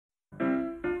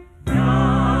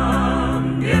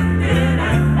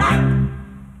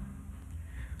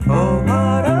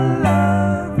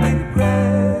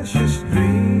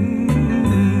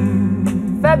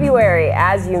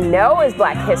as you know, is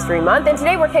Black History Month, and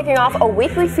today we're kicking off a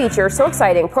weekly feature, so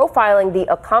exciting, profiling the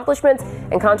accomplishments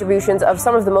and contributions of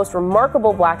some of the most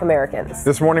remarkable Black Americans.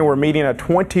 This morning we're meeting a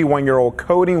 21-year-old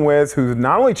coding whiz who's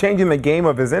not only changing the game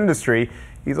of his industry,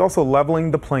 he's also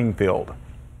leveling the playing field.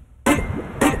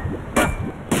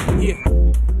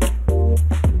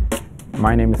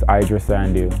 My name is Idris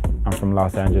Sandhu. I'm from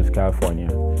Los Angeles, California,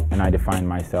 and I define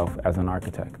myself as an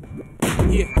architect.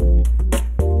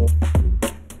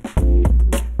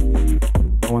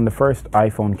 When the first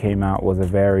iPhone came out was a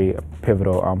very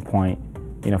pivotal point,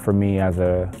 for me as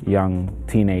a young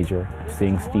teenager,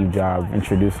 seeing Steve Jobs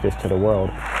introduce this to the world.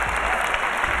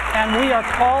 And we are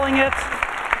calling it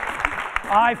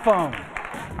iPhone.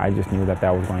 I just knew that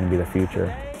that was going to be the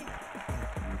future.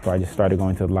 So I just started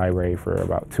going to the library for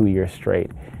about 2 years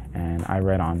straight, and I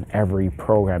read on every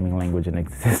programming language in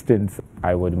existence.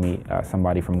 I would meet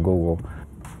somebody from Google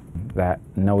that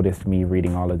noticed me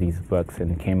reading all of these books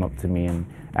and came up to me and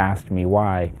asked me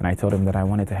why, and I told him that I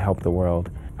wanted to help the world.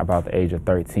 About the age of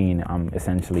 13, I'm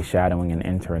essentially shadowing and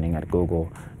interning at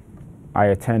Google. I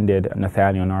attended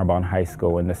Nathaniel Narbonne High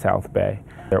School in the South Bay.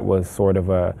 There was sort of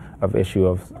an issue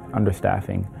of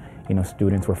understaffing.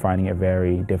 Students were finding it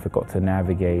very difficult to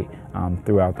navigate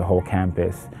throughout the whole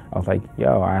campus. I was like,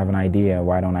 yo, I have an idea,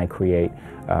 why don't I create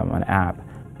an app?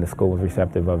 The school was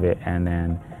receptive of it, and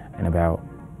then in about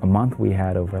a month we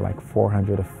had over like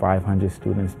 400 to 500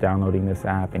 students downloading this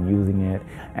app and using it,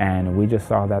 and we just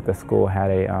saw that the school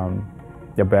had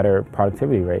a better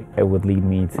productivity rate. It would lead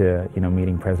me to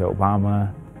meeting President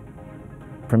Obama.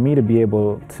 For me to be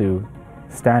able to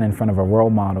stand in front of a role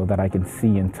model that I can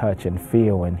see and touch and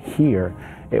feel and hear,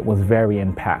 it was very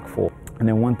impactful. And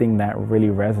then one thing that really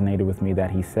resonated with me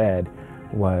that he said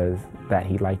was that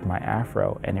he liked my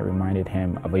afro, and it reminded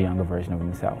him of a younger version of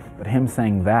himself. But him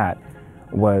saying that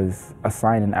was a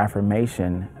sign and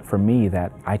affirmation for me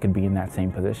that I could be in that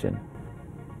same position.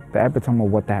 The epitome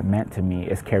of what that meant to me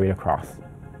is carried across,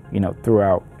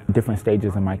 throughout different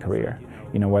stages in my career.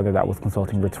 Whether that was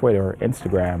consulting for Twitter, or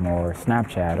Instagram, or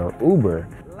Snapchat, or Uber,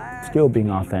 still being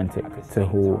authentic to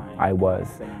who I was.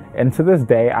 And to this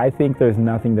day, I think there's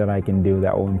nothing that I can do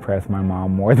that will impress my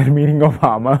mom more than meeting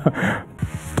Obama.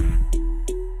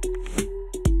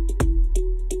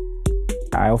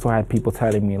 I also had people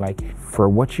telling me, for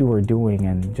what you were doing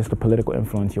and just the political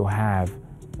influence you'll have,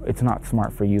 it's not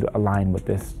smart for you to align with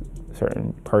this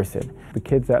certain person. The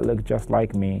kids that look just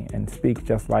like me and speak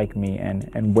just like me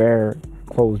and wear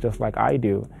clothes just like I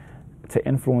do, to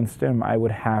influence them, I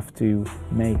would have to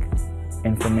make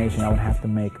information, I would have to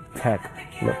make tech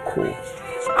look cool.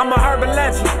 I'm a urban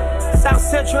legend, South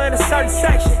Central in a certain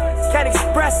section, can't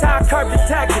express how I curb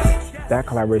detectives. That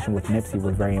collaboration with Nipsey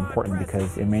was very important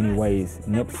because in many ways,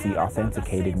 Nipsey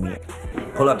authenticated me.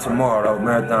 Pull up tomorrow, though,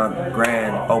 Marathon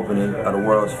grand opening of the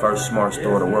world's first smart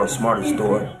store, the world's smartest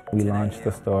store. We launched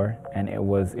the store and it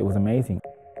was amazing.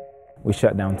 We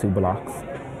shut down 2 blocks.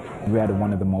 We had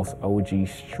one of the most OG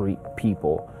street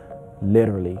people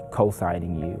literally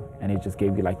co-signing you, and it just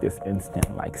gave you this instant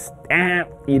stamp,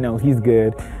 he's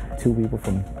good. 2 people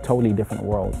from totally different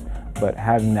worlds, but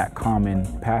having that common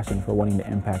passion for wanting to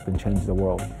impact and change the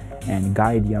world and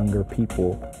guide younger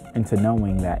people into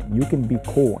knowing that you can be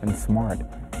cool and smart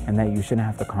and that you shouldn't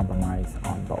have to compromise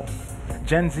on both.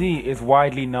 Gen Z is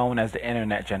widely known as the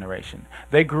internet generation.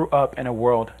 They grew up in a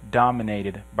world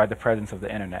dominated by the presence of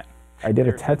the internet. I did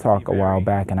a TED Talk a while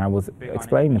back, and I was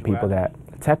explaining to people that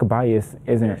tech bias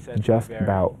isn't just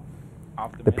about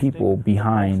the people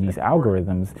behind these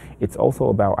algorithms. It's also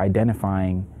about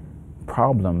identifying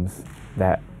problems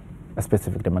that a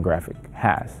specific demographic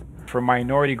has. For a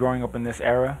minority growing up in this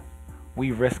era, we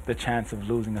risk the chance of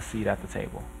losing a seat at the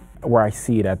table. Where I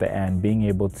see it at the end, being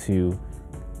able to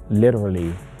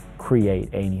literally create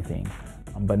anything,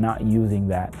 but not using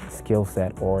that skill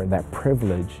set or that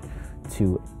privilege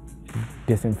to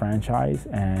disenfranchise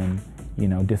and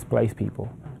displace people,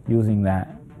 using that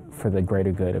for the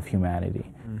greater good of humanity.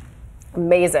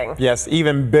 Amazing. Yes,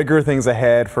 even bigger things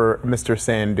ahead for Mr.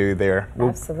 Sandhu there.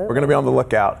 Absolutely. We're going to be on the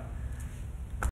lookout.